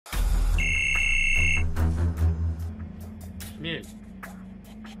Медь.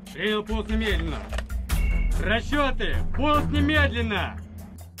 Принял полк немедленно. Расчеты! Полк немедленно!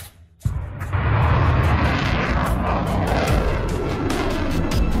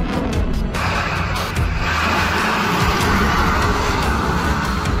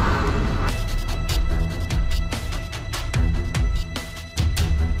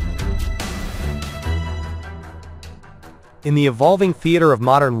 In the evolving theater of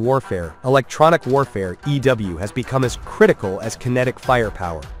modern warfare, electronic warfare, EW, has become as critical as kinetic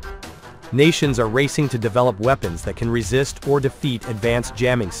firepower. Nations are racing to develop weapons that can resist or defeat advanced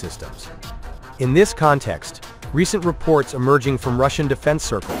jamming systems. In this context, recent reports emerging from Russian defense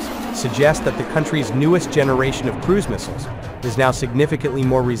circles suggest that the country's newest generation of cruise missiles is now significantly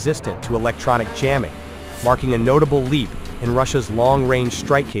more resistant to electronic jamming, marking a notable leap in Russia's long-range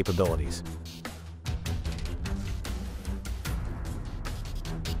strike capabilities.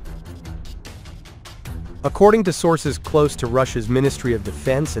 According to sources close to Russia's Ministry of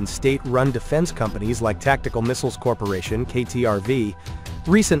Defense and state-run defense companies like Tactical Missiles Corporation, KTRV,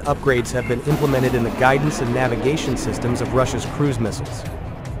 recent upgrades have been implemented in the guidance and navigation systems of Russia's cruise missiles.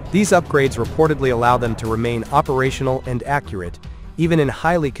 These upgrades reportedly allow them to remain operational and accurate, even in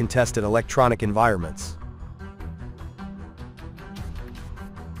highly contested electronic environments.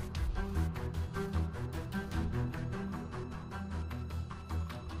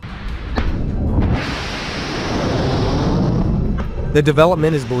 The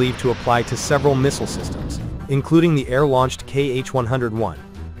development is believed to apply to several missile systems, including the air-launched Kh-101,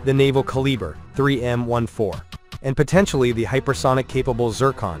 the naval Kalibr 3M14, and potentially the hypersonic-capable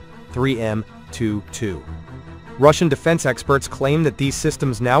Zircon 3M22. Russian defense experts claim that these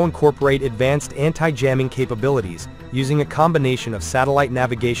systems now incorporate advanced anti-jamming capabilities using a combination of satellite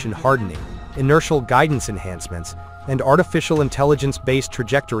navigation hardening, inertial guidance enhancements, and artificial intelligence-based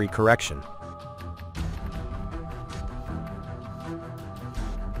trajectory correction.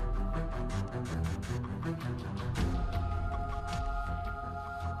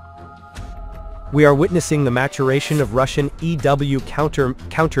 We are witnessing the maturation of Russian EW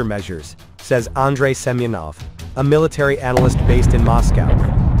countermeasures, says Andrei Semyonov, a military analyst based in Moscow.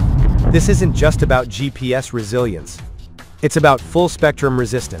 This isn't just about GPS resilience. It's about full-spectrum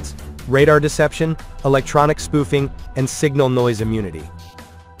resistance, radar deception, electronic spoofing, and signal noise immunity.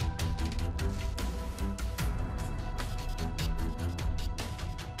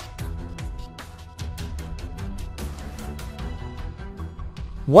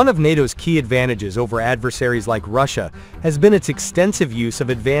 One of NATO's key advantages over adversaries like Russia has been its extensive use of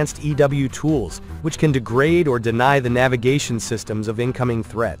advanced EW tools, which can degrade or deny the navigation systems of incoming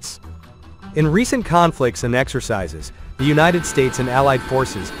threats. In recent conflicts and exercises, the United States and Allied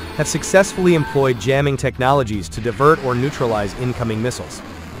forces have successfully employed jamming technologies to divert or neutralize incoming missiles.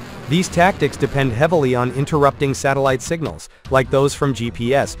 These tactics depend heavily on interrupting satellite signals, like those from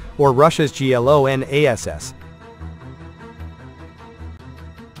GPS or Russia's GLONASS.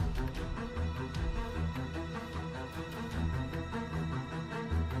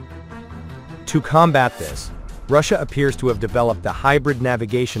 To combat this, Russia appears to have developed a hybrid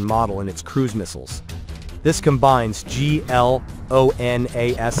navigation model in its cruise missiles. This combines GLONASS,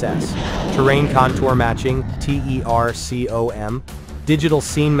 terrain contour matching, TERCOM, digital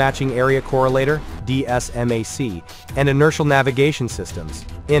scene matching area correlator, DSMAC, and inertial navigation systems,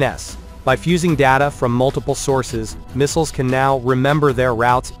 INS. By fusing data from multiple sources, missiles can now remember their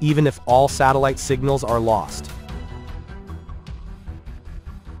routes even if all satellite signals are lost.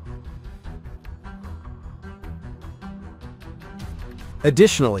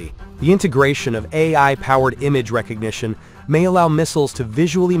 Additionally, the integration of AI-powered image recognition may allow missiles to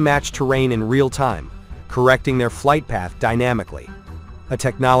visually match terrain in real time, correcting their flight path dynamically, a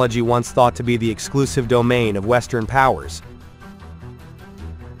technology once thought to be the exclusive domain of Western powers.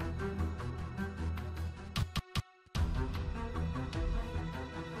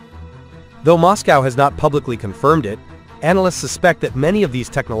 Though Moscow has not publicly confirmed it, analysts suspect that many of these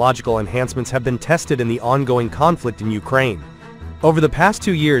technological enhancements have been tested in the ongoing conflict in Ukraine. Over the past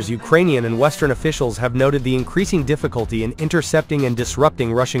 2 years, Ukrainian and Western officials have noted the increasing difficulty in intercepting and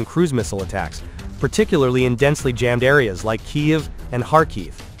disrupting Russian cruise missile attacks, particularly in densely jammed areas like Kyiv and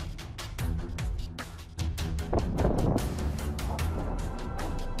Kharkiv.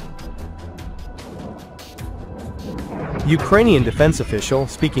 Ukrainian defense official,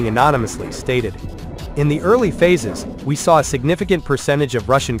 speaking anonymously, stated, "In the early phases, we saw a significant percentage of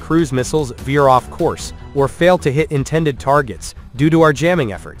Russian cruise missiles veer off course or fail to hit intended targets due to our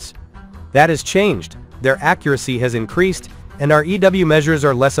jamming efforts. That has changed, their accuracy has increased, and our EW measures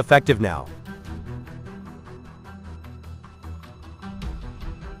are less effective now."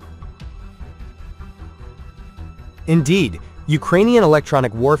 Indeed, Ukrainian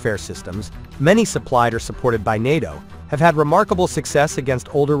electronic warfare systems, many supplied or supported by NATO, have had remarkable success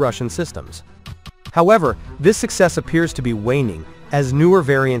against older Russian systems. However, this success appears to be waning as newer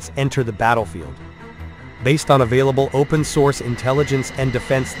variants enter the battlefield. Based on available open-source intelligence and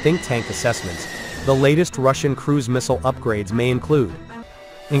defense think tank assessments, the latest Russian cruise missile upgrades may include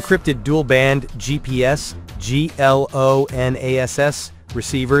encrypted dual-band GPS, GLONASS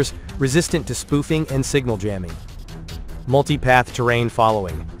receivers resistant to spoofing and signal jamming, multipath terrain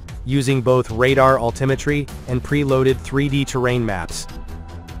following, using both radar altimetry and preloaded 3D terrain maps,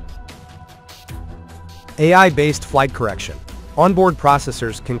 AI-based flight correction. Onboard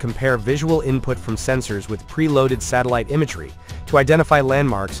processors can compare visual input from sensors with preloaded satellite imagery to identify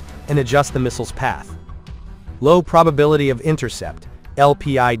landmarks and adjust the missile's path. Low probability of intercept,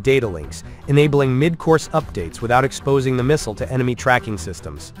 LPI data links, enabling mid-course updates without exposing the missile to enemy tracking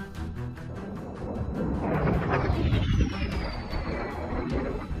systems.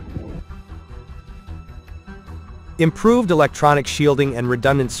 Improved electronic shielding and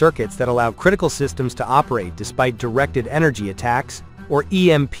redundant circuits that allow critical systems to operate despite directed energy attacks, or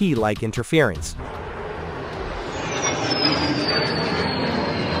EMP-like interference.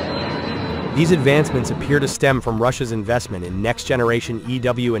 These advancements appear to stem from Russia's investment in next-generation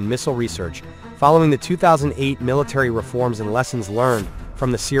EW and missile research following the 2008 military reforms and lessons learned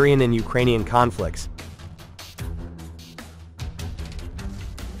from the Syrian and Ukrainian conflicts.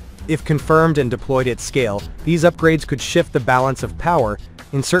 If confirmed and deployed at scale, these upgrades could shift the balance of power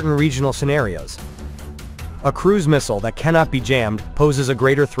in certain regional scenarios. A cruise missile that cannot be jammed poses a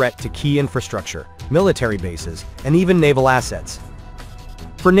greater threat to key infrastructure, military bases, and even naval assets.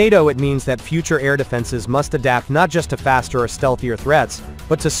 For NATO, it means that future air defenses must adapt not just to faster or stealthier threats,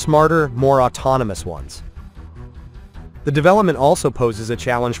 but to smarter, more autonomous ones. The development also poses a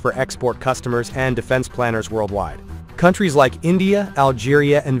challenge for export customers and defense planners worldwide. Countries like India,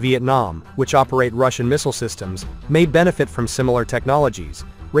 Algeria, and Vietnam, which operate Russian missile systems, may benefit from similar technologies,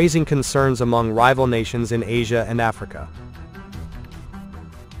 raising concerns among rival nations in Asia and Africa.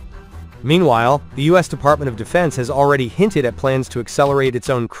 Meanwhile, the U.S. Department of Defense has already hinted at plans to accelerate its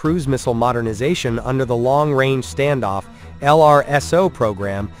own cruise missile modernization under the Long-Range Standoff (LRSO)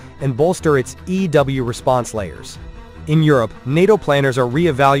 program and bolster its EW response layers. In Europe, NATO planners are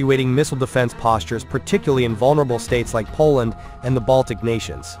re-evaluating missile defense postures, particularly in vulnerable states like Poland and the Baltic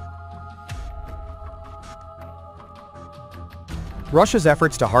nations. Russia's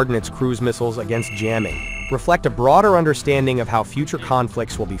efforts to harden its cruise missiles against jamming reflect a broader understanding of how future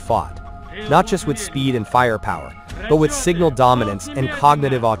conflicts will be fought, not just with speed and firepower, but with signal dominance and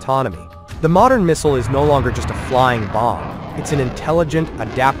cognitive autonomy. The modern missile is no longer just a flying bomb. It's an intelligent,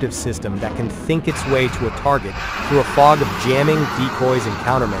 adaptive system that can think its way to a target through a fog of jamming, decoys, and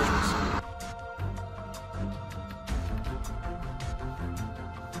countermeasures.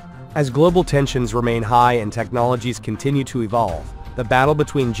 As global tensions remain high and technologies continue to evolve, the battle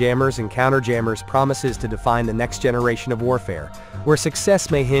between jammers and counterjammers promises to define the next generation of warfare, where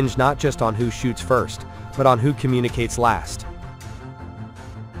success may hinge not just on who shoots first, but on who communicates last.